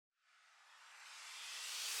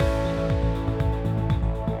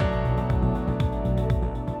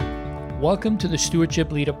Welcome to the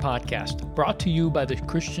Stewardship Leader podcast, brought to you by the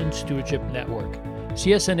Christian Stewardship Network.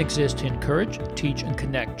 CSN exists to encourage, teach, and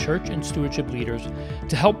connect church and stewardship leaders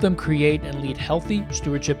to help them create and lead healthy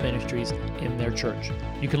stewardship ministries in their church.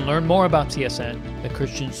 You can learn more about CSN at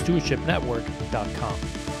christianstewardshipnetwork.com.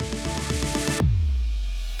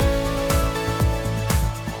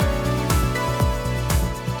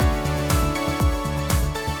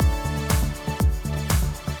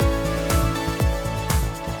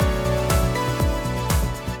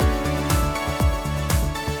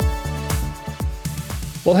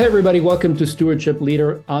 Well, hey, everybody. Welcome to Stewardship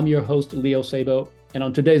Leader. I'm your host, Leo Sabo. And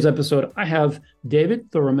on today's episode, I have David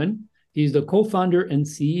Thoroughman. He's the co-founder and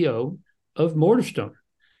CEO of MortarStone.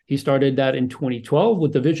 He started that in 2012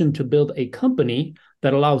 with the vision to build a company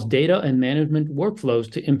that allows data and management workflows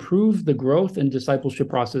to improve the growth and discipleship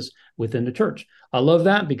process within the church. I love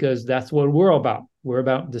that because that's what we're about. We're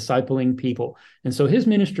about discipling people. And so his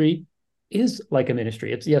ministry is like a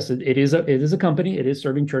ministry. It is a company. It is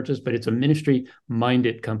serving churches, but it's a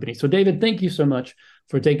ministry-minded company. So David, thank you so much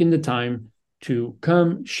for taking the time to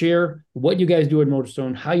come share what you guys do at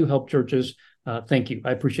MortarStone, how you help churches. Thank you.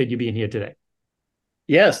 I appreciate you being here today.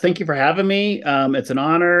 Yes, thank you for having me. It's an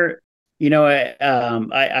honor. You know,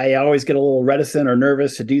 I always get a little reticent or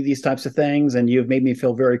nervous to do these types of things, and you've made me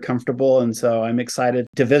feel very comfortable. And so I'm excited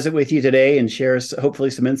to visit with you today and share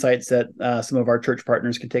hopefully some insights that some of our church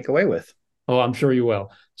partners can take away with. Oh, I'm sure you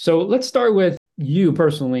will. So let's start with you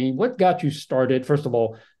personally. What got you started? First of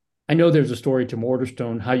all, I know there's a story to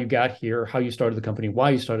MortarStone, how you got here, how you started the company, why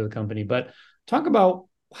you started the company, but talk about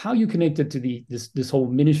how you connected to this whole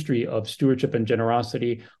ministry of stewardship and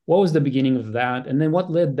generosity. What was the beginning of that? And then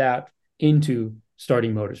what led that into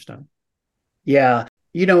starting MortarStone? Yeah.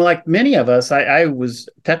 You know, like many of us, I was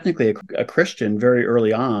technically a Christian very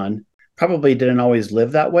early on, probably didn't always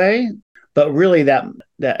live that way. But really that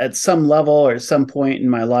at some level or at some point in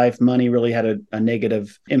my life, money really had a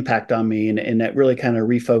negative impact on me. And that really kind of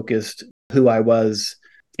refocused who I was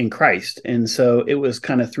in Christ. And so it was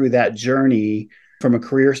kind of through that journey from a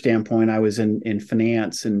career standpoint. I was in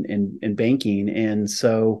finance and in banking. And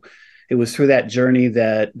so it was through that journey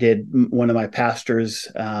that one of my pastors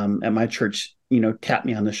at my church, tapped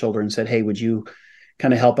me on the shoulder and said, "Hey, would you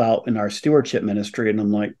kind of help out in our stewardship ministry?" And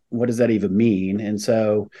I'm like, what does that even mean? And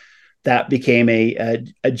so that became a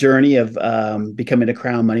journey of becoming a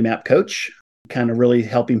Crown Money Map coach, kind of really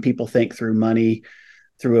helping people think through money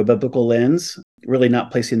through a biblical lens, really not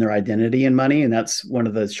placing their identity in money. And that's one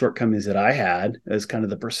of the shortcomings that I had, as kind of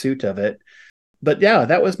the pursuit of it. But yeah,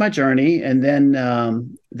 that was my journey. And then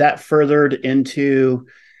that furthered into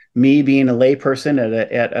me being a layperson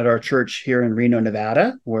at our church here in Reno,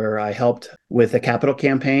 Nevada, where I helped with a capital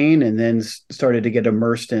campaign and then started to get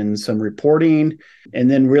immersed in some reporting.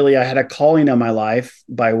 And then really I had a calling on my life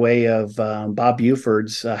by way of Bob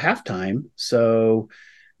Buford's Halftime. So,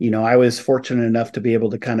 I was fortunate enough to be able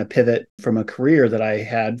to kind of pivot from a career that I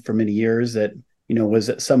had for many years that, was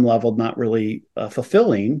at some level not really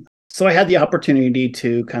fulfilling. So I had the opportunity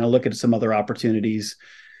to kind of look at some other opportunities,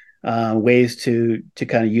 ways to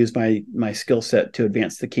kind of use my skill set to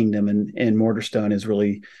advance the kingdom, and MortarStone is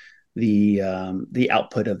really the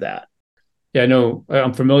output of that. Yeah, I know.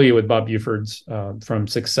 I'm familiar with Bob Buford's From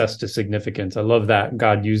Success to Significance. I love that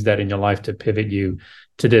God used that in your life to pivot you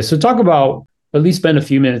to this. So talk about, at least spend a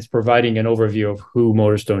few minutes providing an overview of who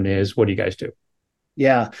MortarStone is. What do you guys do?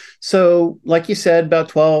 Yeah. So like you said, about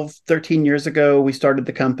 12, 13 years ago, we started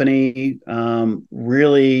the company.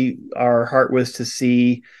 Really, our heart was to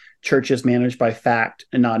see churches managed by fact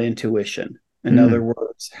and not intuition. In other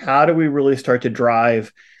words, how do we really start to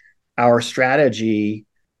drive our strategy,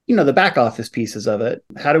 the back office pieces of it?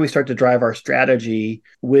 How do we start to drive our strategy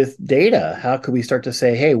with data? How could we start to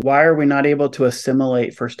say, hey, why are we not able to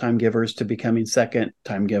assimilate first-time givers to becoming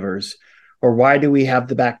second-time givers? Or why do we have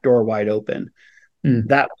the back door wide open?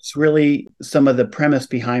 That was really some of the premise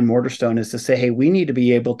behind MortarStone, is to say, hey, we need to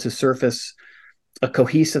be able to surface a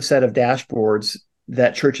cohesive set of dashboards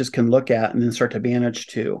that churches can look at and then start to manage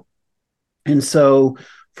to. And so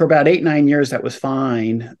for about 8-9 years, that was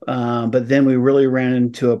fine. But then we really ran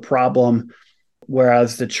into a problem,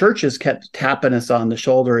 whereas the churches kept tapping us on the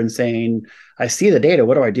shoulder and saying, I see the data,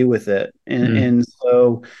 what do I do with it? And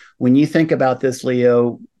so when you think about this,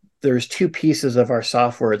 Leo, there's two pieces of our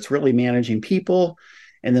software. It's really managing people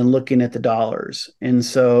and then looking at the dollars. And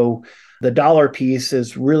so the dollar piece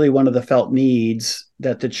is really one of the felt needs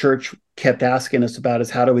that the church kept asking us about,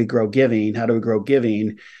 is how do we grow giving? How do we grow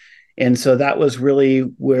giving? And so that was really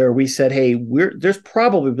where we said, hey, there's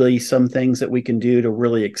probably some things that we can do to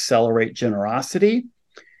really accelerate generosity.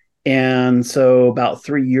 And so about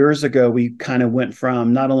 3 years ago, we kind of went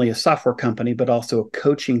from not only a software company, but also a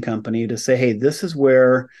coaching company to say, hey, this is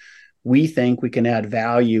where we think we can add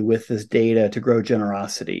value with this data to grow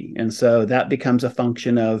generosity. And so that becomes a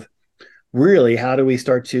function of really how do we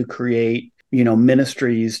start to create,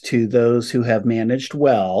 ministries to those who have managed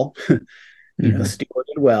well,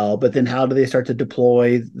 stewarded well, but then how do they start to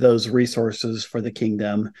deploy those resources for the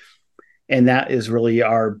kingdom? And that is really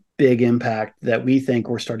our big impact that we think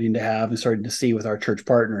we're starting to have and starting to see with our church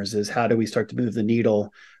partners is how do we start to move the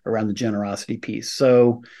needle around the generosity piece?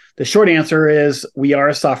 So the short answer is we are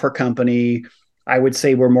a software company. I would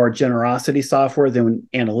say we're more generosity software than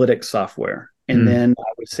analytics software. And then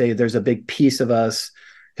I would say there's a big piece of us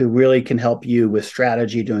who really can help you with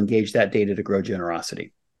strategy to engage that data to grow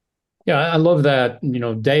generosity. Yeah, I love that,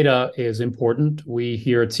 data is important. We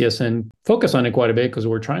here at CSN focus on it quite a bit because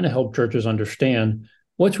we're trying to help churches understand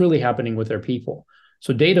what's really happening with their people.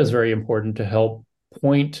 So data is very important to help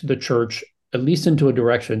point the church at least into a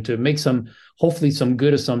direction to make hopefully some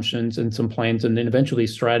good assumptions and some plans, and then eventually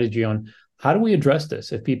strategy on how do we address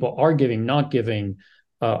this? If people are giving, not giving,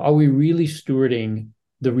 are we really stewarding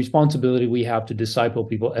the responsibility we have to disciple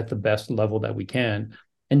people at the best level that we can?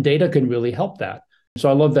 And data can really help that. So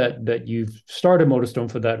I love that you've started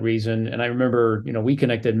MortarStone for that reason. And I remember, we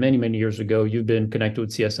connected many, many years ago. You've been connected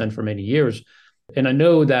with CSN for many years. And I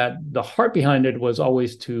know that the heart behind it was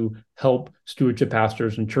always to help stewardship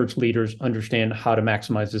pastors and church leaders understand how to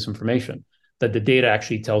maximize this information, that the data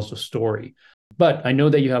actually tells the story. But I know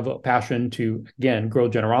that you have a passion to, again, grow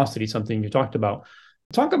generosity, something you talked about.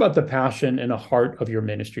 Talk about the passion and the heart of your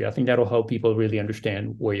ministry. I think that'll help people really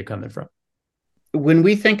understand where you're coming from. When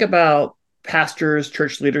we think about pastors,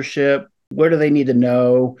 church leadership, what do they need to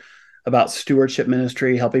know about stewardship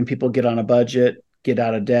ministry, helping people get on a budget, get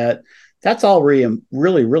out of debt? That's all really,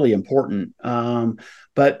 really, really important.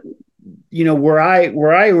 But where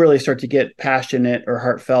I really start to get passionate or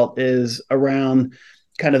heartfelt is around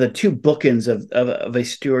kind of the two bookends of a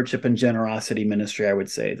stewardship and generosity ministry. I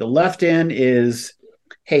would say the left end is,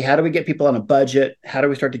 hey, how do we get people on a budget? How do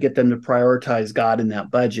we start to get them to prioritize God in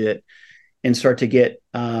that budget and start to get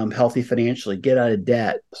healthy financially, get out of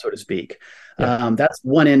debt, so to speak? Yeah. That's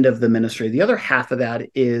one end of the ministry. The other half of that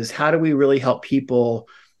is how do we really help people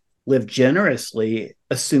live generously,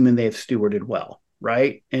 assuming they've stewarded well,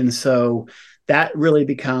 right? And so that really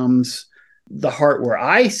becomes the heart where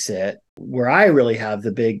I sit, where I really have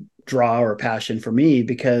the big draw or passion for me,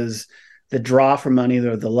 because the draw for money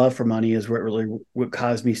or the love for money is what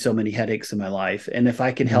caused me so many headaches in my life. And if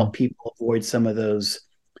I can help people avoid some of those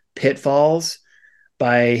pitfalls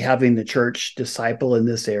by having the church disciple in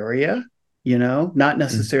this area, not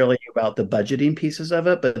necessarily about the budgeting pieces of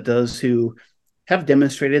it, but those who have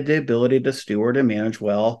demonstrated the ability to steward and manage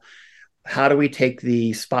well, how do we take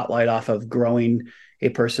the spotlight off of growing a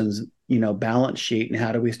person's balance sheet, and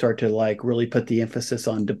how do we start to really put the emphasis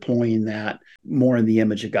on deploying that more in the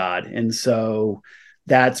image of God? And so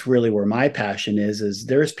that's really where my passion is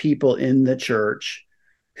there's people in the church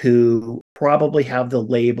who probably have the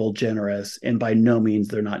label generous, and by no means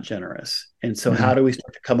they're not generous. And so how do we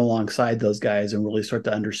start to come alongside those guys and really start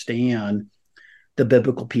to understand the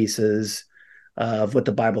biblical pieces of what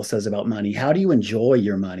the Bible says about money? How do you enjoy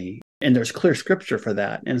your money? And there's clear scripture for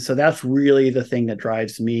that. And so that's really the thing that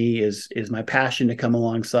drives me is my passion to come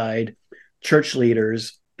alongside church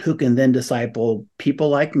leaders who can then disciple people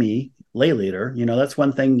like me, lay leader. That's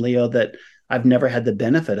one thing, Leo, that I've never had the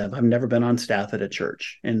benefit of. I've never been on staff at a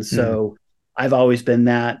church. And so I've always been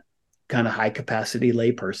that kind of high capacity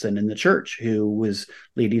lay person in the church who was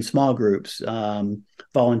leading small groups,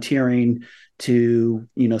 volunteering to,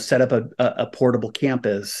 set up a portable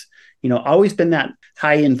campus, always been that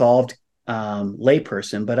high involved lay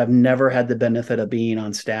person, but I've never had the benefit of being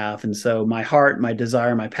on staff. And so my heart, my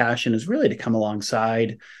desire, my passion is really to come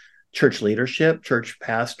alongside church leadership, church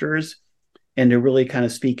pastors, and to really kind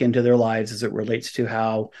of speak into their lives as it relates to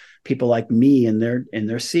how people like me in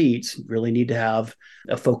their seats really need to have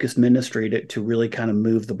a focused ministry to really kind of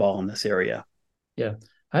move the ball in this area. Yeah.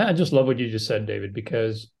 I just love what you just said, David,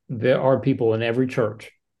 because there are people in every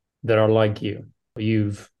church that are like you.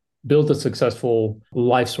 You've built a successful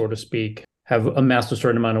life, so to speak, have amassed a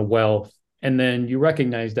certain amount of wealth, and then you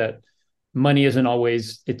recognize that money isn't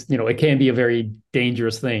always, it can be a very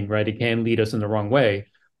dangerous thing, right? It can lead us in the wrong way.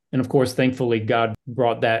 And of course, thankfully, God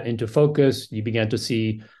brought that into focus. You began to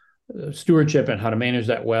see stewardship and how to manage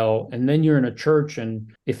that well. And then you're in a church,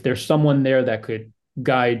 and if there's someone there that could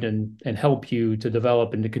guide and help you to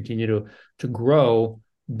develop and to continue to grow,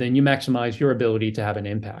 then you maximize your ability to have an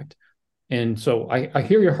impact. And so I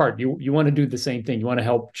hear your heart. You want to do the same thing. You want to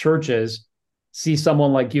help churches see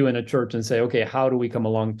someone like you in a church and say, okay, how do we come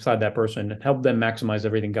alongside that person and help them maximize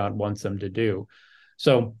everything God wants them to do?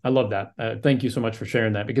 So I love that. Thank you so much for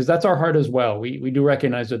sharing that, because that's our heart as well. We do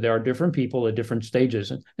recognize that there are different people at different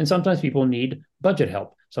stages, and sometimes people need budget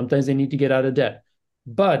help. Sometimes they need to get out of debt.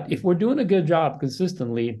 But if we're doing a good job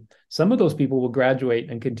consistently, some of those people will graduate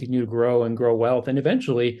and continue to grow and grow wealth. And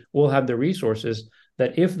eventually we'll have the resources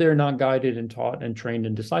that, if they're not guided and taught and trained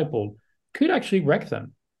and discipled, could actually wreck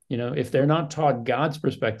them. If they're not taught God's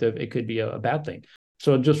perspective, it could be a bad thing.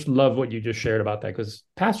 So I just love what you just shared about that, because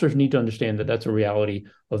pastors need to understand that that's a reality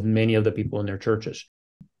of many of the people in their churches.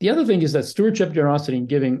 The other thing is that stewardship, generosity, and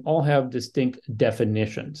giving all have distinct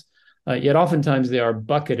definitions. Yet oftentimes they are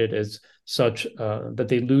bucketed as such that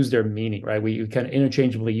they lose their meaning, right? We kind of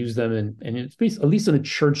interchangeably use them, and at least in a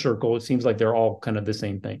church circle, it seems like they're all kind of the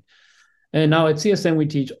same thing. And now at CSN, we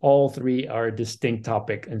teach all three are distinct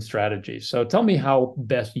topic and strategies. So tell me how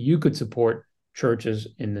best you could support churches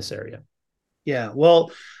in this area. Yeah,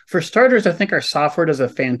 well, for starters, I think our software does a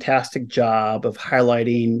fantastic job of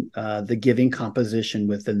highlighting the giving composition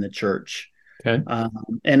within the church. Okay.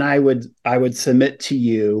 And I would submit to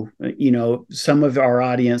you, some of our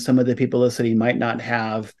audience, some of the people listening might not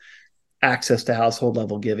have access to household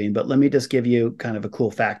level giving, but let me just give you kind of a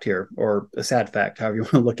cool fact here, or a sad fact, however you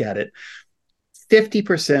want to look at it.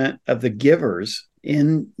 50% of the givers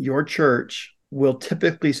in your church will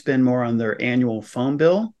typically spend more on their annual phone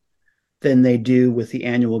bill than they do with the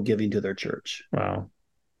annual giving to their church. Wow.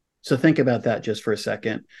 So think about that just for a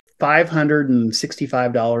second.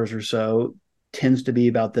 $565 or so tends to be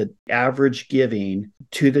about the average giving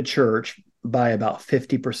to the church by about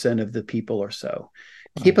 50% of the people or so.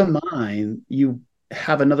 Wow. Keep in mind, you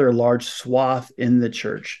have another large swath in the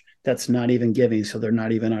church that's not even giving, so they're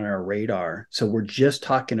not even on our radar. So we're just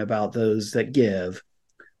talking about those that give.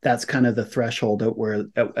 That's kind of the threshold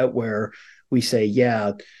at where we say,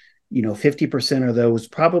 yeah, 50% of those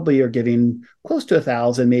probably are giving close to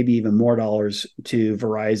 $1,000, maybe even more dollars to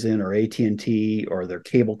Verizon or AT&T or their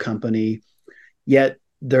cable company. Yet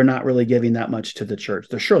they're not really giving that much to the church.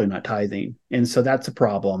 They're surely not tithing. And so that's a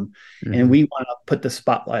problem. Mm-hmm. And we want to put the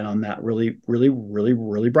spotlight on that really, really, really,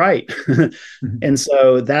 really bright. Mm-hmm. And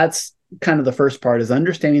so that's kind of the first part, is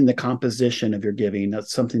understanding the composition of your giving.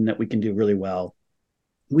 That's something that we can do really well.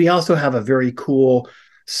 We also have a very cool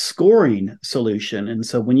scoring solution. And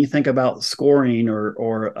so when you think about scoring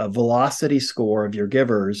or a velocity score of your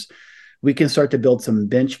givers, we can start to build some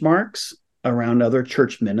benchmarks around other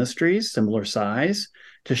church ministries, similar size,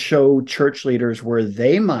 to show church leaders where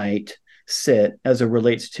they might sit as it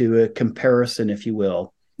relates to a comparison, if you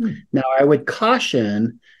will. Now, I would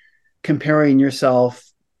caution comparing yourself.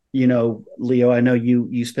 Leo, I know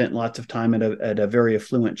you spent lots of time at a very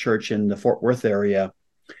affluent church in the Fort Worth area.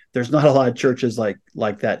 There's not a lot of churches like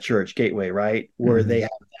that church, Gateway, right, where mm-hmm. they have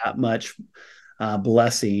that much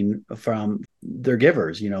blessing from their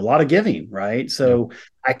givers, a lot of giving, right? So yeah.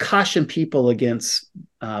 I caution people against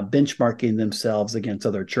benchmarking themselves against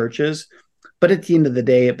other churches. But at the end of the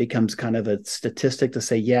day, it becomes kind of a statistic to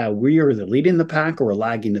say, yeah, we are either leading the pack or we're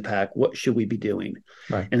lagging the pack. What should we be doing?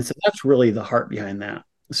 Right. And so that's really the heart behind that.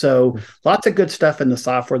 So lots of good stuff in the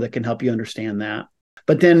software that can help you understand that.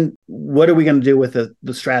 But then what are we going to do with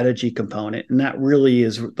the strategy component? And that really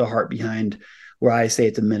is the heart behind where I say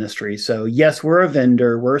it's a ministry. So yes, we're a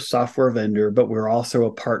vendor, we're a software vendor, but we're also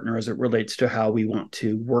a partner as it relates to how we want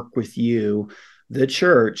to work with you, the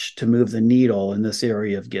church, to move the needle in this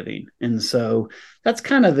area of giving. And so that's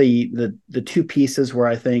kind of the two pieces where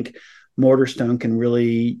I think MortarStone can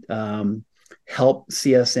really help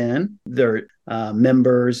CSN, their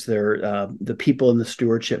members, the people in the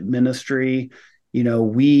stewardship ministry.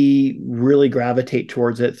 We really gravitate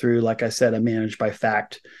towards it through, like I said, a managed by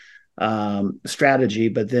fact strategy.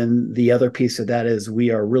 But then the other piece of that is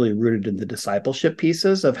we are really rooted in the discipleship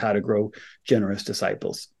pieces of how to grow generous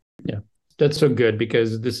disciples. Yeah, that's so good,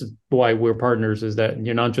 because this is why we're partners, is that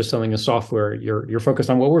you're not just selling a software, you're focused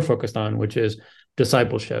on what we're focused on, which is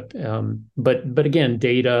discipleship. But again,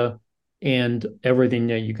 data and everything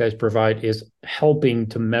that you guys provide is helping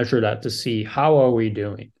to measure that, to see how are we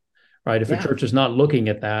doing. Right. If a church is not looking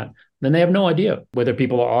at that, then they have no idea whether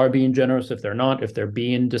people are being generous, if they're not, if they're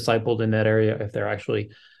being discipled in that area, if they're actually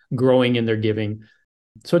growing in their giving.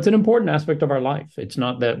 So it's an important aspect of our life. It's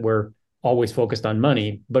not that we're always focused on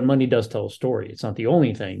money, but money does tell a story. It's not the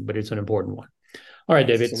only thing, but it's an important one. All right,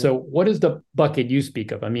 David. Absolutely. So what is the bucket you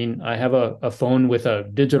speak of? I mean, I have a phone with a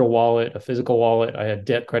digital wallet, a physical wallet. I have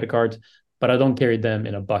debt credit cards, but I don't carry them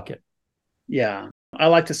in a bucket. Yeah. I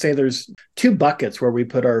like to say there's two buckets where we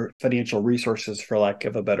put our financial resources, for lack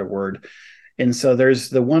of a better word. And so there's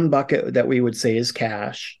the one bucket that we would say is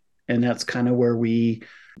cash. And that's kind of where we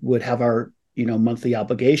would have our, monthly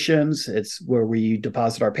obligations. It's where we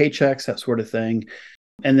deposit our paychecks, that sort of thing.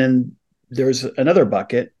 And then there's another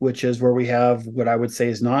bucket, which is where we have what I would say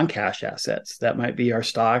is non-cash assets. That might be our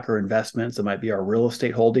stock or investments. It might be our real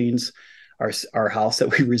estate holdings, our house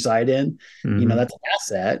that we reside in. Mm-hmm. That's an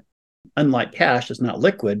asset. Unlike cash, it's not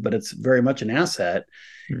liquid, but it's very much an asset.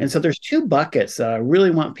 Mm-hmm. And so there's two buckets that I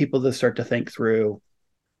really want people to start to think through.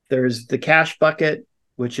 There's the cash bucket,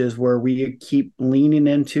 which is where we keep leaning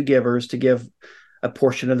into givers to give a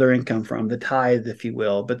portion of their income from, the tithe, if you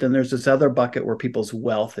will. But then there's this other bucket where people's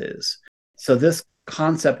wealth is. So this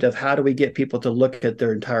concept of how do we get people to look at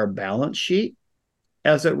their entire balance sheet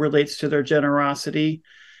as it relates to their generosity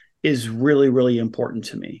is really, really important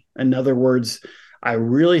to me. In other words, I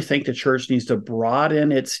really think the church needs to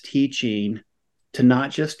broaden its teaching to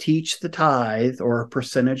not just teach the tithe or a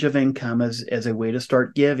percentage of income as a way to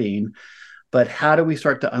start giving, but how do we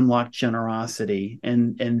start to unlock generosity?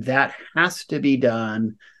 And that has to be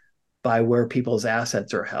done by where people's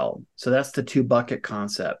assets are held. So that's the two bucket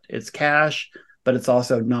concept. It's cash, but it's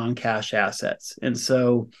also non-cash assets. And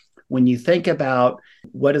so when you think about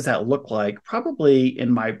what does that look like, probably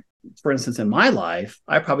for instance, in my life,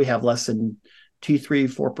 I probably have less than 2, 3,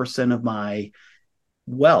 4% of my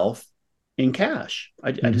wealth in cash.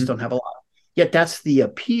 I just don't have a lot. Yet that's the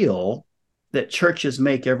appeal that churches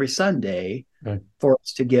make every Sunday for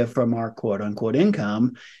us to give from our quote unquote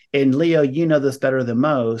income. And Leo, you know this better than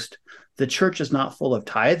most. The church is not full of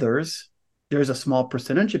tithers. There's a small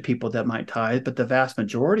percentage of people that might tithe, but the vast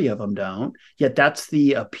majority of them don't. Yet that's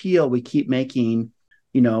the appeal we keep making,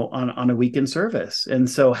 on a weekend service. And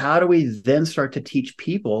so how do we then start to teach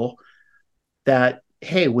people that,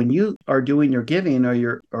 hey, when you are doing your giving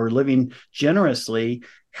or living generously,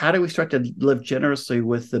 how do we start to live generously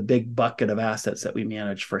with the big bucket of assets that we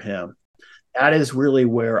manage for him? That is really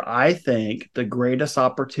where I think the greatest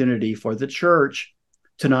opportunity for the church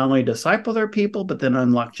to not only disciple their people, but then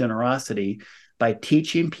unlock generosity by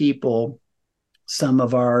teaching people some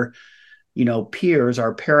of our, peers,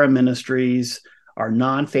 our para-ministries, our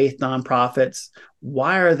non-faith nonprofits.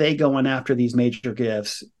 Why are they going after these major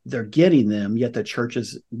gifts? They're getting them, yet the church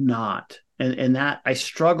is not. And that I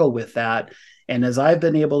struggle with that. And as I've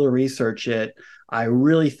been able to research it, I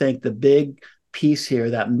really think the big piece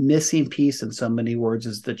here, that missing piece in so many words,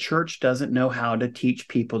 is the church doesn't know how to teach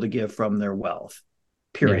people to give from their wealth,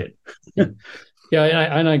 period.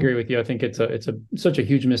 Yeah, and I agree with you. I think it's such a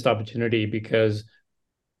huge missed opportunity because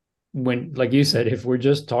when, like you said, if we're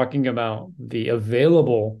just talking about the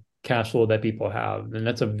available cash flow that people have, then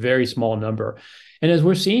that's a very small number. And as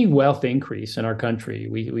we're seeing wealth increase in our country,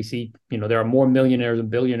 we see, there are more millionaires and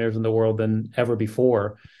billionaires in the world than ever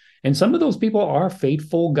before. And some of those people are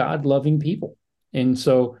faithful, God-loving people. And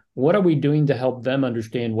so what are we doing to help them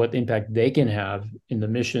understand what impact they can have in the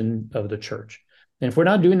mission of the church? And if we're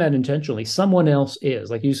not doing that intentionally, someone else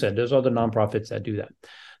is. Like you said, there's other nonprofits that do that.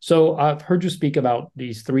 So I've heard you speak about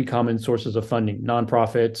these three common sources of funding: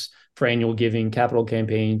 nonprofits for annual giving, capital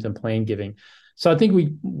campaigns, and planned giving. So I think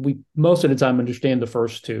we most of the time understand the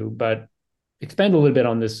first two, but expand a little bit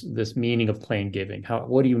on this meaning of planned giving.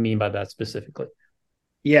 What do you mean by that specifically?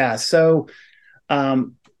 Yeah. So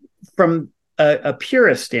from a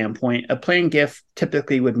purist standpoint, a planned gift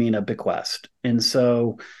typically would mean a bequest. And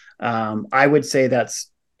so I would say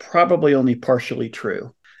that's probably only partially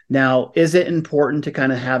true. Now, is it important to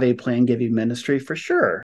kind of have a planned giving ministry? For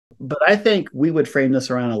sure. But I think we would frame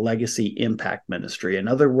this around a legacy impact ministry. In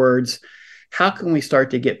other words, how can we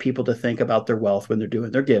start to get people to think about their wealth when they're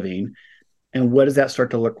doing their giving? And what does that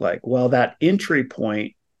start to look like? Well, that entry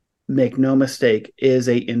point, make no mistake, is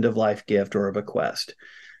a end-of-life gift or a bequest.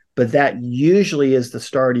 But that usually is the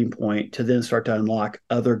starting point to then start to unlock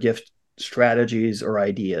other gift strategies or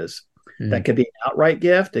ideas. That could be an outright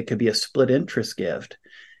gift. It could be a split interest gift.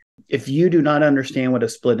 If you do not understand what a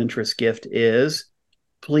split interest gift is,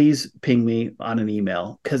 please ping me on an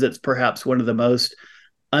email, because it's perhaps one of the most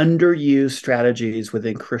underused strategies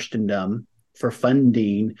within Christendom for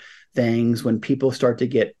funding things when people start to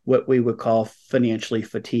get what we would call financially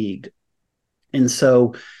fatigued. And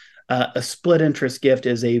so a split interest gift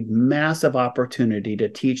is a massive opportunity to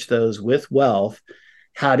teach those with wealth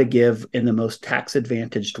how to give in the most tax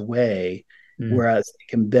advantaged way, whereas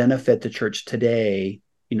it can benefit the church today,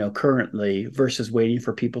 currently, versus waiting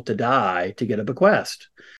for people to die to get a bequest.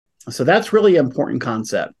 So that's really an important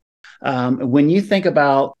concept. When you think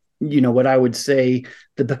about, what I would say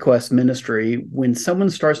the bequest ministry, when someone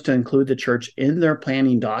starts to include the church in their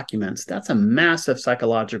planning documents, that's a massive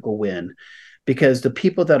psychological win, because the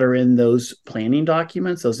people that are in those planning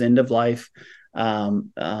documents, those end of life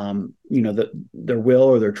their will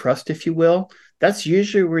or their trust, if you will, that's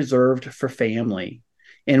usually reserved for family.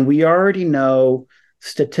 And we already know,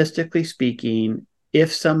 statistically speaking,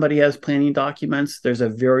 if somebody has planning documents, there's a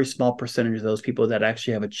very small percentage of those people that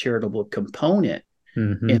actually have a charitable component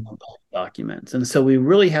in the documents. And so we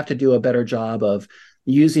really have to do a better job of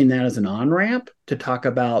using that as an on-ramp to talk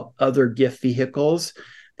about other gift vehicles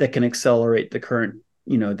that can accelerate the current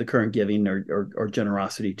giving or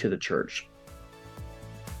generosity to the church.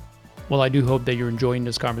 Well, I do hope that you're enjoying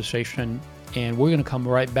this conversation, and we're going to come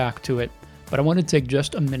right back to it. But I want to take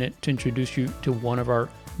just a minute to introduce you to one of our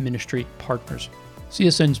ministry partners.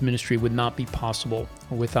 CSN's ministry would not be possible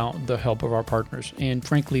without the help of our partners, and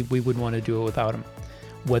frankly, we wouldn't want to do it without them.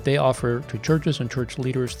 What they offer to churches and church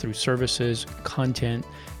leaders through services, content,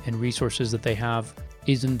 and resources that they have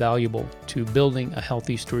is invaluable to building a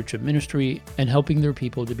healthy stewardship ministry and helping their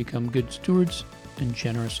people to become good stewards and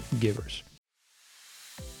generous givers.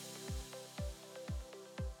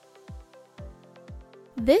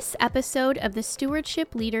 This episode of the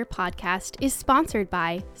Stewardship Leader podcast is sponsored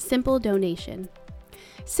by Simple Donation.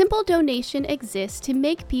 Simple Donation exists to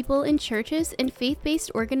make people in churches and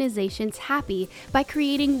faith-based organizations happy by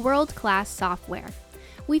creating world-class software.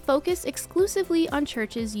 We focus exclusively on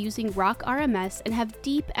churches using Rock RMS and have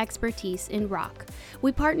deep expertise in Rock.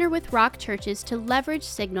 We partner with Rock churches to leverage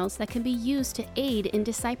signals that can be used to aid in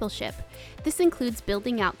discipleship. This includes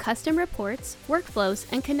building out custom reports, workflows,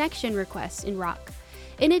 and connection requests in Rock.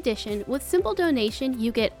 In addition, with Simple Donation,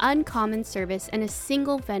 you get uncommon service and a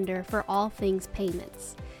single vendor for all things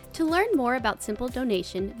payments. To learn more about Simple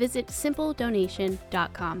Donation, visit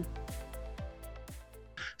simpledonation.com.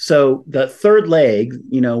 So the third leg,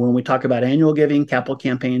 when we talk about annual giving, capital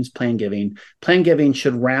campaigns, plan giving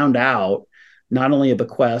should round out not only a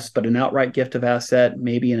bequest, but an outright gift of asset,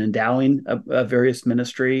 maybe an endowing of various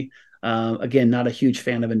ministry. Again, not a huge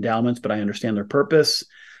fan of endowments, but I understand their purpose.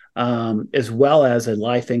 As well as a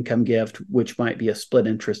life income gift, which might be a split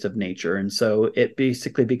interest of nature. And so it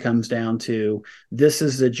basically becomes down to, this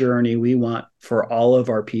is the journey we want for all of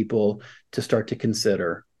our people to start to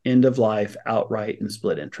consider: end of life, outright, and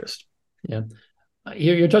split interest. Yeah.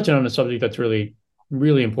 You're touching on a subject that's really,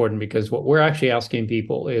 really important, because what we're actually asking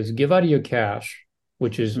people is give out of your cash,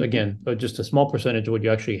 which is, again, just a small percentage of what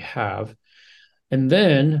you actually have. And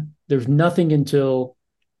then there's nothing until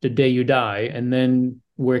the day you die. And then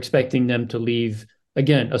we're expecting them to leave,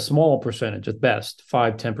 again, a small percentage at best,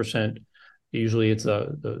 5-10%. Usually it's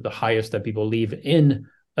the highest that people leave in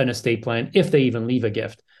an estate plan, if they even leave a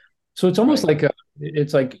gift. So it's almost like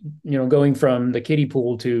going from the kiddie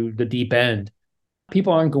pool to the deep end.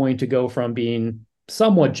 People aren't going to go from being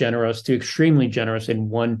somewhat generous to extremely generous in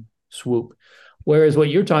one swoop. Whereas what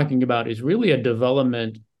you're talking about is really a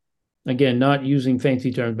development, again, not using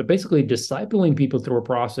fancy terms, but basically discipling people through a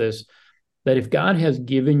process that if God has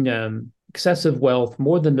given them excessive wealth,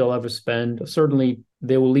 more than they'll ever spend, certainly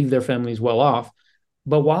they will leave their families well off.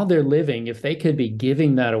 But while they're living, if they could be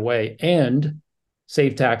giving that away and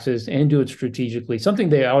save taxes and do it strategically, something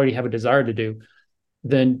they already have a desire to do,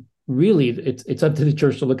 then really it's up to the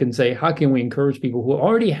church to look and say, how can we encourage people who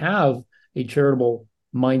already have a charitable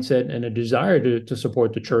mindset and a desire to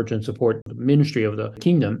support the church and support the ministry of the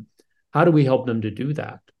kingdom? How do we help them to do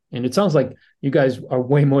that? And it sounds like you guys are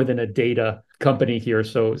way more than a data company here.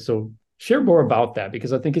 So share more about that,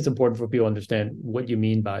 because I think it's important for people to understand what you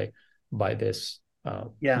mean by this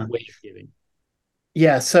way of giving.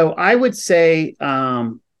 Yeah. So I would say,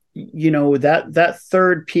 that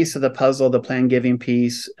third piece of the puzzle, the plan giving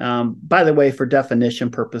piece, by the way, for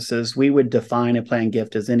definition purposes, we would define a plan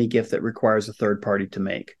gift as any gift that requires a third party to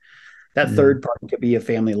make. That third party could be a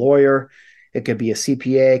family lawyer. It could be a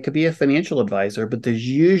CPA, it could be a financial advisor, but there's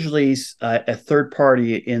usually a third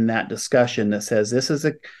party in that discussion that says this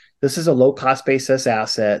is a low cost basis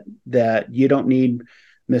asset that you don't need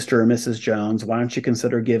Mr. or Mrs. Jones. Why don't you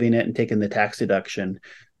consider giving it and taking the tax deduction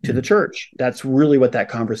to the church? That's really what that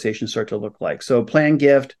conversation starts to look like. So a plan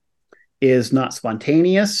gift is not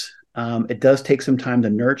spontaneous. It does take some time to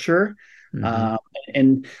nurture.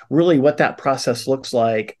 And really what that process looks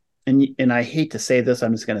like, and I hate to say this,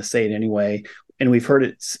 I'm just going to say it anyway, and we've heard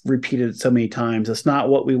it repeated so many times, it's not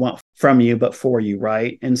what we want from you, but for you,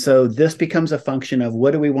 right? And so this becomes a function of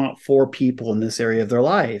what do we want for people in this area of their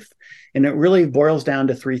life? And it really boils down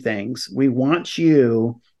to three things. We want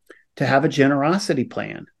you to have a generosity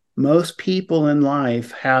plan. Most people in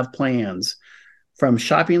life have plans, from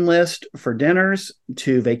shopping list for dinners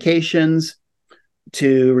to vacations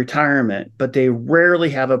to retirement, but they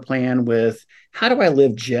rarely have a plan with, how do I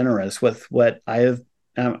live generous with what I'm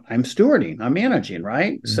stewarding, I'm managing,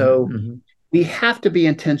 right? So we have to be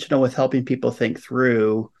intentional with helping people think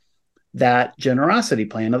through that generosity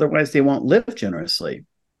plan. Otherwise, they won't live generously.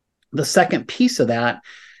 The second piece of that,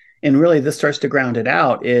 and really this starts to ground it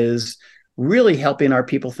out, is really helping our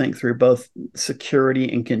people think through both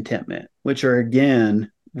security and contentment, which are,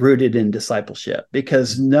 again, rooted in discipleship,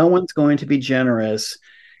 because no one's going to be generous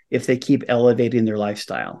if they keep elevating their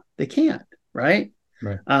lifestyle. They can't, right?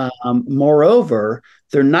 Right. Moreover,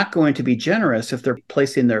 they're not going to be generous if they're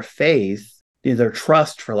placing their faith, their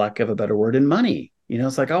trust, for lack of a better word, in money.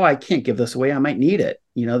 It's like, oh, I can't give this away. I might need it.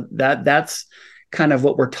 That's kind of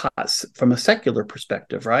what we're taught from a secular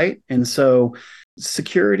perspective, right? And so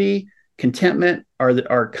security, contentment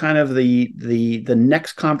are kind of the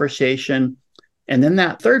next conversation. And then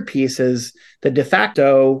that third piece is the de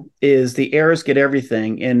facto is the heirs get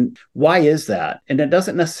everything. And why is that? And it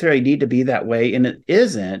doesn't necessarily need to be that way. And it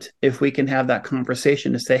isn't if we can have that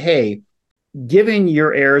conversation to say, hey, giving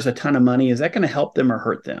your heirs a ton of money, is that going to help them or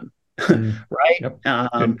hurt them? Right?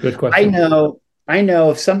 Yep. Good question. I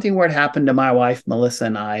know if something were to happen to my wife, Melissa,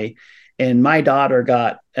 and I, and my daughter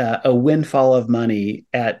got a windfall of money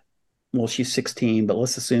she's 16, but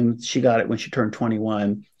let's assume she got it when she turned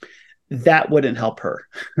 21. That wouldn't help her.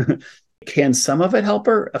 Can some of it help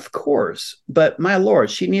her? Of course. But my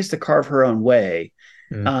Lord, she needs to carve her own way.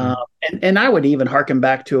 And I would even hearken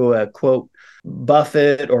back to a quote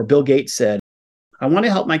Buffett or Bill Gates said, I want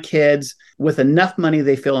to help my kids with enough money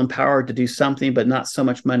they feel empowered to do something, but not so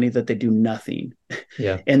much money that they do nothing.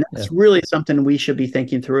 Yeah. And that's really something we should be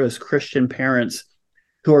thinking through as Christian parents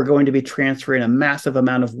who are going to be transferring a massive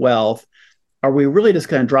amount of wealth. Are we really just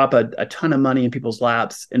going to drop a ton of money in people's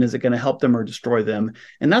laps? And is it going to help them or destroy them?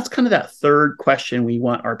 And that's kind of that third question we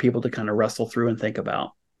want our people to kind of wrestle through and think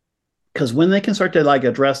about. Because when they can start to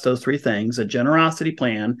address those three things, a generosity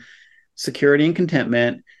plan, security and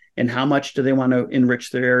contentment, and how much do they want to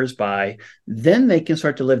enrich their heirs by, then they can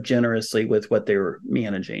start to live generously with what they were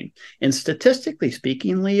managing. And statistically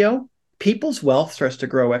speaking, Leo, people's wealth starts to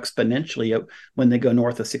grow exponentially when they go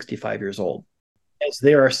north of 65 years old, as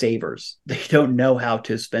they are savers. They don't know how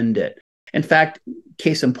to spend it. In fact,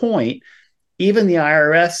 case in point, even the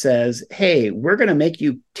IRS says, hey, we're going to make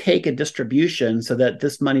you take a distribution so that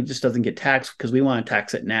this money just doesn't get taxed because we want to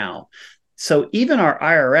tax it now. So even our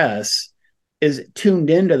IRS is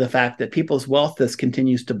tuned into the fact that people's wealth just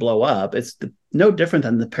continues to blow up. It's no different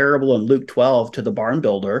than the parable in Luke 12 to the barn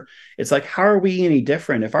builder. It's like, how are we any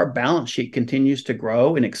different if our balance sheet continues to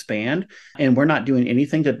grow and expand and we're not doing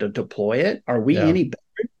anything to deploy it? Are we any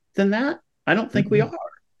better than that? I don't think we are.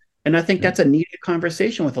 And I think that's a needed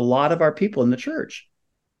conversation with a lot of our people in the church.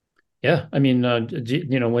 Yeah. I mean,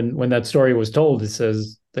 when that story was told, it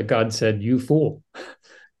says that God said, you fool,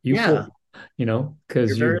 fool,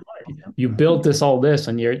 because you built all this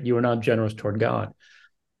and you were not generous toward God.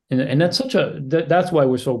 And that's that's why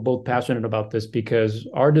we're so both passionate about this, because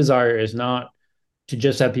our desire is not to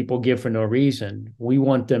just have people give for no reason. We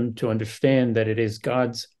want them to understand that it is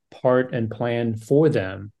God's part and plan for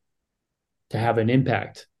them to have an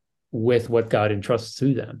impact with what God entrusts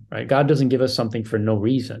to them, right? God doesn't give us something for no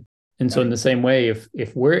reason. And so in the same way,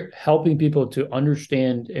 if we're helping people to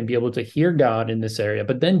understand and be able to hear God in this area,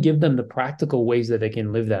 but then give them the practical ways that they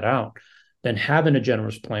can live that out, then having a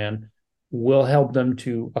generous plan will help them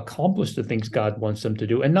to accomplish the things God wants them to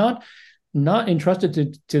do, and not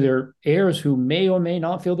entrusted to their heirs who may or may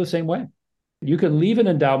not feel the same way. You could leave an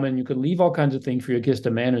endowment, you could leave all kinds of things for your kids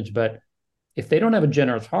to manage, but if they don't have a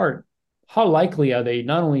generous heart, how likely are they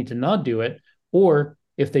not only to not do it, or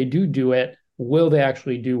if they do it, will they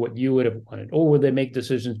actually do what you would have wanted? Or will they make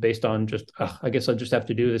decisions based on just, I guess I'll just have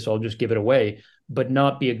to do this, so I'll just give it away, but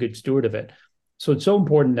not be a good steward of it? So it's so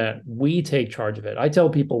important that we take charge of it. I tell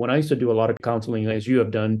people, when I used to do a lot of counseling, as you have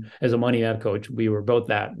done as a money ad coach, we were both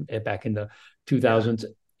that back in the 2000s.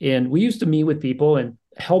 And we used to meet with people and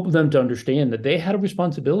help them to understand that they had a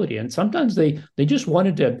responsibility. And sometimes they just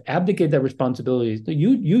wanted to abdicate that responsibility.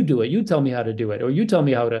 You do it. You tell me how to do it, or you tell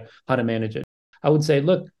me how to manage it. I would say,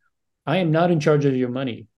 look, I am not in charge of your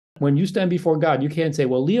money. When you stand before God, you can't say,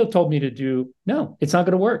 well, Leo told me to do. No, it's not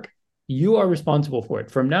going to work. You are responsible for it.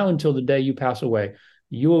 From now until the day you pass away,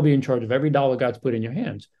 you will be in charge of every dollar God's put in your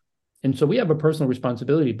hands. And so we have a personal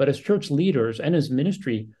responsibility. But as church leaders and as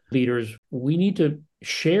ministry leaders, we need to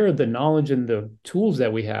share the knowledge and the tools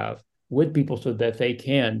that we have with people so that they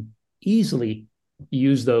can easily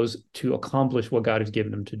use those to accomplish what God has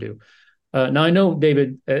given them to do. Now, I know,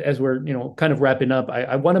 David, as we're kind of wrapping up,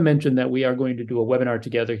 I want to mention that we are going to do a webinar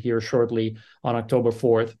together here shortly on October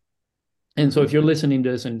 4th. And so if you're listening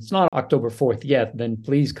to this and it's not October 4th yet, then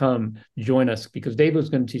please come join us, because David's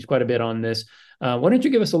going to teach quite a bit on this. Why don't you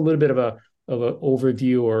give us a little bit of of an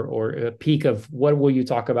overview or a peek of what will you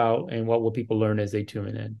talk about and what will people learn as they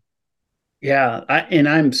tune in? Yeah,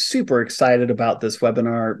 I'm super excited about this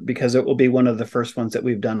webinar because it will be one of the first ones that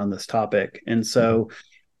we've done on this topic. And so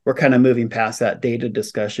we're kind of moving past that data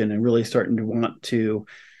discussion and really starting to want to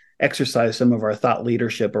exercise some of our thought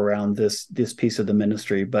leadership around this piece of the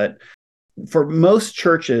ministry. But for most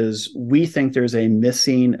churches, we think there's a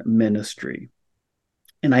missing ministry.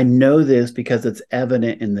 And I know this because it's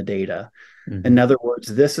evident in the data. Mm-hmm. In other words,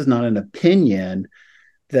 this is not an opinion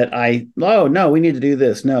that no, we need to do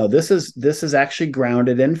this. No, this is actually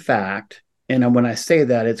grounded in fact. And when I say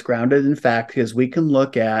that, it's grounded in fact because we can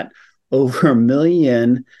look at over 1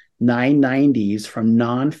 million 990s from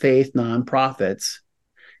non-faith nonprofits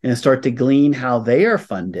and start to glean how they are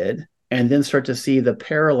funded, and then start to see the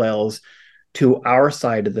parallels to our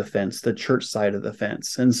side of the fence, the church side of the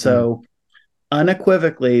fence. And so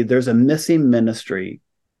unequivocally, there's a missing ministry.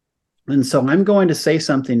 And so I'm going to say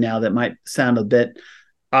something now that might sound a bit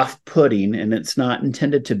off-putting, and it's not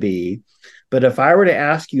intended to be. But if I were to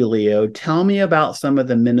ask you, Leo, tell me about some of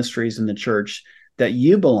the ministries in the church that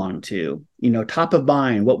you belong to, top of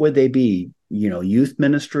mind, what would they be? Youth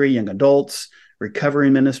ministry, young adults, recovery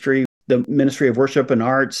ministry, the ministry of worship and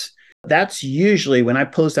arts. That's usually, when I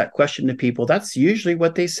pose that question to people, that's usually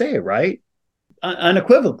what they say, right?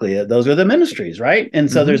 Unequivocally, those are the ministries, right? And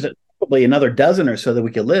so there's probably another dozen or so that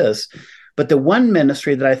we could list. But the one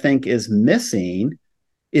ministry that I think is missing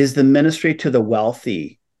is the ministry to the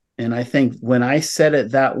wealthy. And I think when I said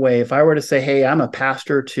it that way, if I were to say, hey, I'm a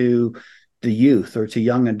pastor to the youth or to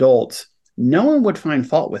young adults, no one would find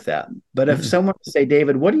fault with that. But if someone would say,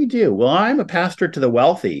 David, what do you do? Well, I'm a pastor to the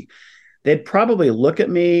wealthy. They'd probably look at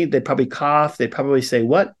me, they'd probably cough, they'd probably say,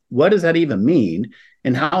 what does that even mean?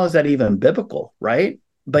 And how is that even biblical, right?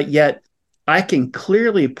 But yet I can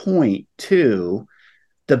clearly point to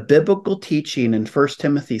the biblical teaching in 1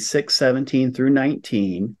 Timothy 6:17 through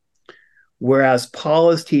 19, whereas Paul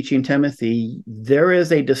is teaching Timothy, there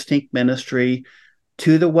is a distinct ministry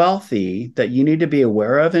to the wealthy that you need to be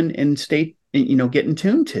aware of and stay, get in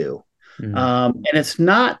tune to. And it's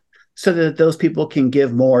not so that those people can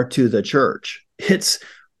give more to the church. It's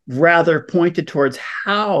rather pointed towards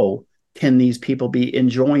how can these people be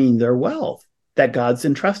enjoying their wealth that God's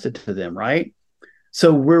entrusted to them, right?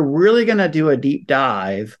 So we're really going to do a deep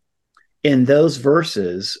dive in those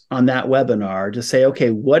verses on that webinar to say, okay,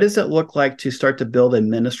 what does it look like to start to build a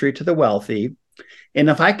ministry to the wealthy? And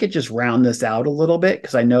if I could just round this out a little bit,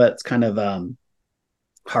 because I know it's kind of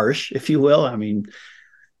harsh, if you will. I mean,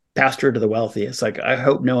 pastor to the wealthy. It's like, I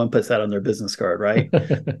hope no one puts that on their business card, right?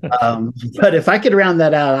 But if I could round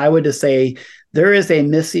that out, I would just say there is a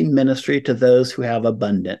missing ministry to those who have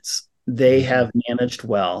abundance. They have managed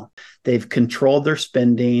well. They've controlled their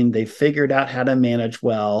spending. They've figured out how to manage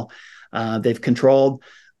well. They've controlled,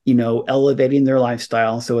 elevating their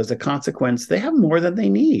lifestyle. So as a consequence, they have more than they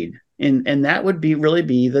need. And that would really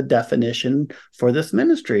be the definition for this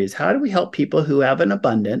ministry is how do we help people who have an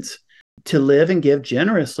abundance to live and give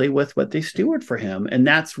generously with what they steward for him? And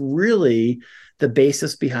that's really the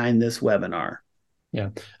basis behind this webinar. Yeah,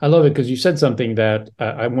 I love it because you said something that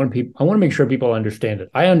I want to make sure people understand it.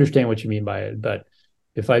 I understand what you mean by it, but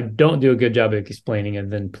if I don't do a good job of explaining it,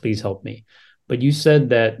 then please help me. But you said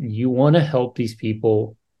that you want to help these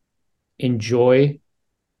people enjoy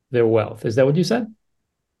their wealth. Is that what you said?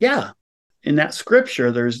 Yeah. In that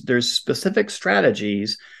scripture, there's specific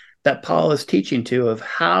strategies that Paul is teaching to of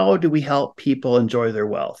how do we help people enjoy their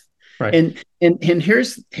wealth. Right. And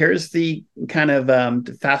here's the kind of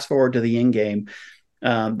fast forward to the end game.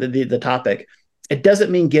 The topic, it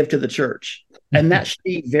doesn't mean give to the church. And that should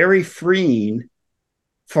be very freeing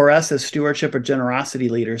for us as stewardship or generosity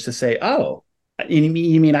leaders to say, oh, you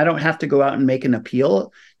mean I don't have to go out and make an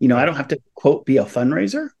appeal? I don't have to, quote, be a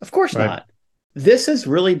fundraiser? Of course not. This is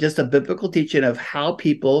really just a biblical teaching of how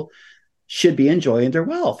people should be enjoying their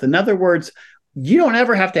wealth. In other words, you don't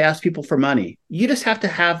ever have to ask people for money. You just have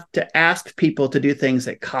to ask people to do things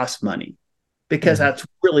that cost money, because that's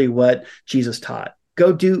really what Jesus taught.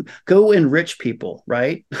 Go enrich people,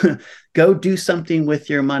 right? Go do something with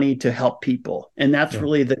your money to help people. And that's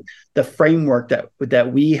really the framework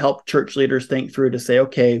that we help church leaders think through to say,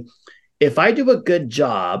 okay, if I do a good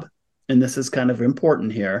job, and this is kind of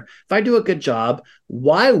important here, if I do a good job,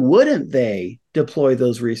 why wouldn't they deploy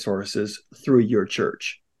those resources through your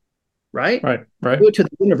church? Right. Go to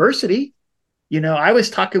the university. I was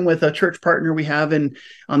talking with a church partner we have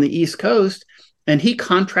on the East Coast, and he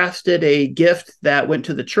contrasted a gift that went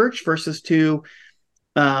to the church versus to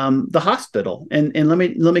the hospital. And let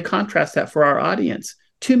me contrast that for our audience.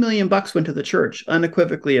 $2 million went to the church,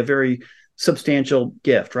 unequivocally a very substantial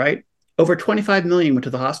gift, right? over 25 million went to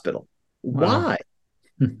the hospital. Wow.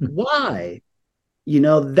 Why? Why?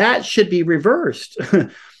 That should be reversed.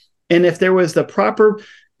 And if there was the proper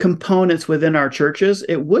components within our churches,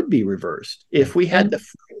 it would be reversed. If we had the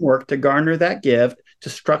framework to garner that gift, to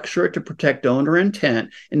structure it, to protect donor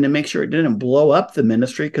intent, and to make sure it didn't blow up the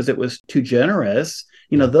ministry because it was too generous,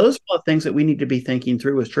 those are the things that we need to be thinking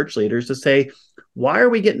through as church leaders to say, why are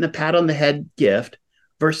we getting the pat on the head gift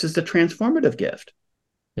versus the transformative gift?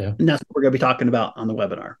 Yeah. And that's what we're going to be talking about on the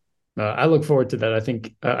webinar. I look forward to that. I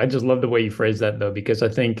think I just love the way you phrase that, though, because I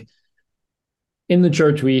think in the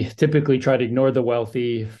church, we typically try to ignore the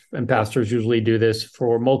wealthy, and pastors usually do this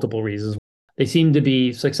for multiple reasons. They seem to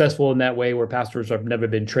be successful in that way where pastors have never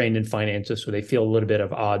been trained in finances, so they feel a little bit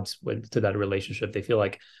of odds to that relationship. They feel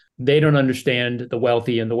like they don't understand the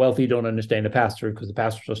wealthy, and the wealthy don't understand the pastor because the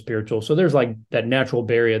pastors are spiritual. So there's like that natural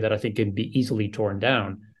barrier that I think can be easily torn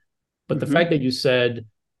down. But the fact that you said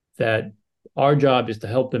that our job is to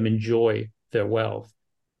help them enjoy their wealth,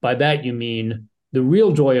 by that you mean the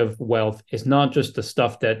real joy of wealth is not just the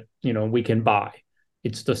stuff that we can buy.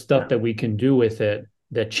 It's the stuff that we can do with it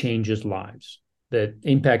that changes lives, that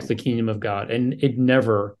impacts the kingdom of God. And it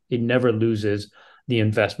never loses the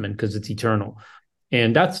investment because it's eternal.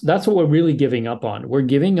 And that's what we're really giving up on. We're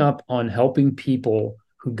giving up on helping people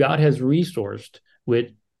who God has resourced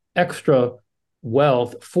with extra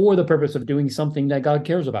wealth for the purpose of doing something that God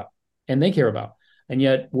cares about and they care about. And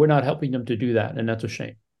yet we're not helping them to do that. And that's a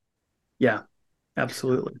shame. Yeah,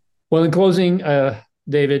 absolutely. Well, in closing,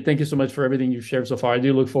 David, thank you so much for everything you've shared so far. I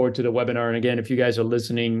do look forward to the webinar. And again, if you guys are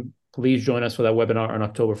listening, please join us for that webinar on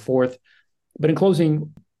October 4th. But in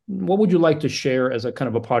closing, what would you like to share as a kind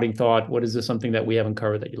of a parting thought? What is this something that we haven't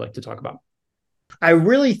covered that you'd like to talk about? I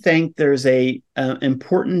really think there's an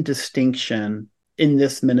important distinction in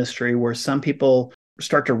this ministry where some people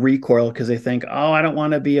start to recoil because they think, oh, I don't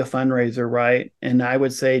want to be a fundraiser, right? And I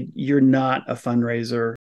would say you're not a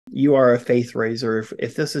fundraiser. You are a faith raiser.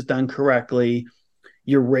 If this is done correctly,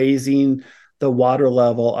 you're raising the water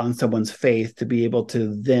level on someone's faith to be able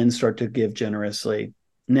to then start to give generously.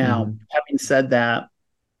 Now, having said that,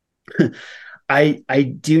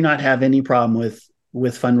 I do not have any problem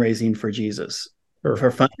with fundraising for Jesus, or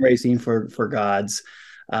for fundraising for God's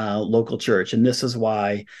local church. And this is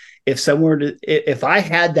why if I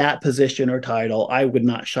had that position or title, I would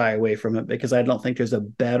not shy away from it, because I don't think there's a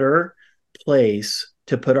better place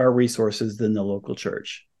to put our resources than the local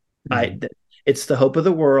church. It's the hope of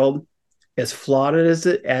the world. As flawed as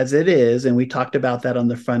it is, and we talked about that on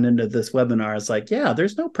the front end of this webinar, it's like, yeah,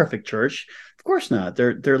 there's no perfect church. Of course not.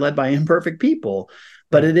 They're led by imperfect people,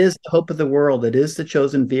 but it is the hope of the world. It is the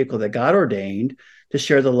chosen vehicle that God ordained to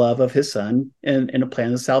share the love of his son and a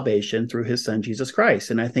plan of salvation through his son, Jesus Christ.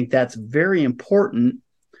 And I think that's very important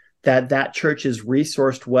that church is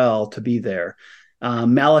resourced well to be there.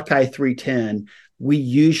 Malachi 3:10, we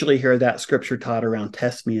usually hear that scripture taught around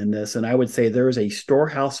test me in this. And I would say there is a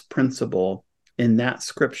storehouse principle in that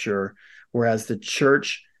scripture, whereas the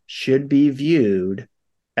church should be viewed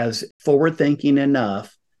as forward-thinking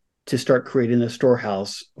enough to start creating a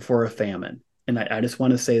storehouse for a famine. And I just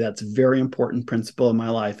want to say that's a very important principle in my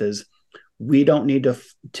life is we don't need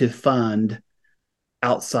to fund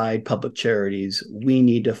outside public charities. We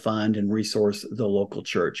need to fund and resource the local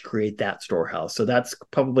church, create that storehouse. So that's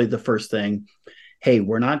probably the first thing. Hey,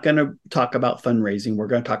 we're not going to talk about fundraising. We're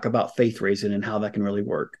going to talk about faith raising and how that can really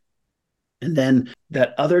work. And then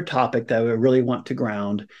that other topic that we really want to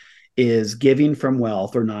ground is giving from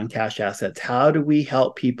wealth or non-cash assets. How do we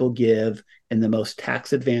help people give in the most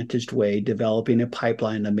tax-advantaged way, developing a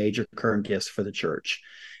pipeline of major current gifts for the church?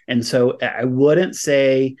 And so I wouldn't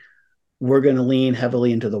say we're going to lean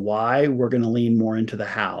heavily into the why. We're going to lean more into the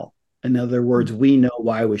how. In other words, we know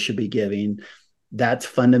why we should be giving. That's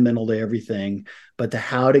fundamental to everything. But the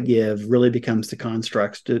how to give really becomes the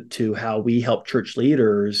constructs to how we help church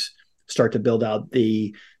leaders start to build out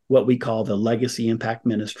what we call the legacy impact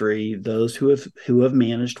ministry, those who have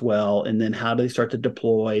managed well, and then how do they start to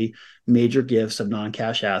deploy major gifts of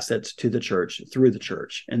non-cash assets to the church through the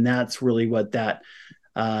church. And that's really what that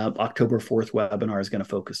October 4th webinar is going to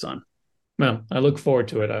focus on. Well, I look forward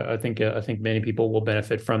to it. I think many people will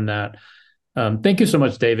benefit from that. Thank you so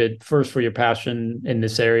much, David, first for your passion in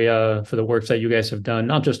this area, for the works that you guys have done,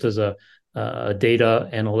 not just as a data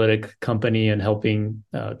analytic company and helping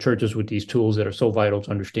churches with these tools that are so vital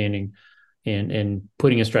to understanding and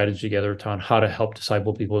putting a strategy together on how to help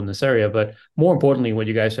disciple people in this area. But more importantly, what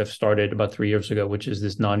you guys have started about 3 years ago, which is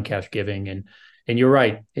this non-cash giving. And you're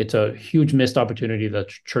right, it's a huge missed opportunity that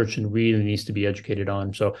church really needs to be educated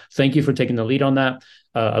on. So thank you for taking the lead on that.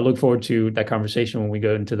 I look forward to that conversation when we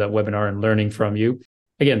go into that webinar and learning from you.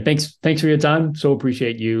 Again, thanks for your time. So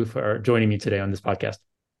appreciate you for joining me today on this podcast.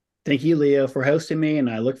 Thank you, Leo, for hosting me, and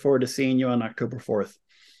I look forward to seeing you on October 4th.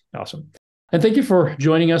 Awesome. And thank you for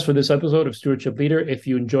joining us for this episode of Stewardship Leader. If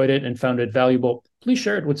you enjoyed it and found it valuable, please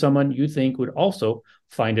share it with someone you think would also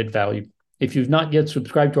find it valuable. If you've not yet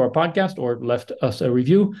subscribed to our podcast or left us a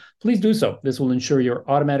review, please do so. This will ensure you're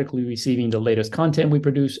automatically receiving the latest content we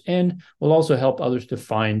produce and will also help others to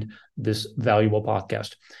find this valuable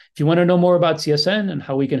podcast. If you want to know more about CSN and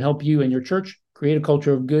how we can help you and your church create a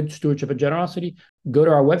culture of good stewardship and generosity, go to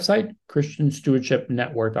our website,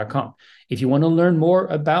 christianstewardshipnetwork.com. If you want to learn more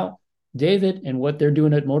about David and what they're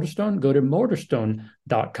doing at MortarStone, go to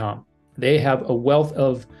MortarStone.com. They have a wealth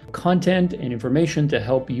of content and information to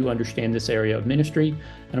help you understand this area of ministry.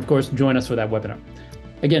 And of course, join us for that webinar.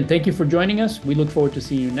 Again, thank you for joining us. We look forward to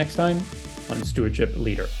seeing you next time on Stewardship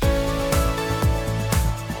Leader.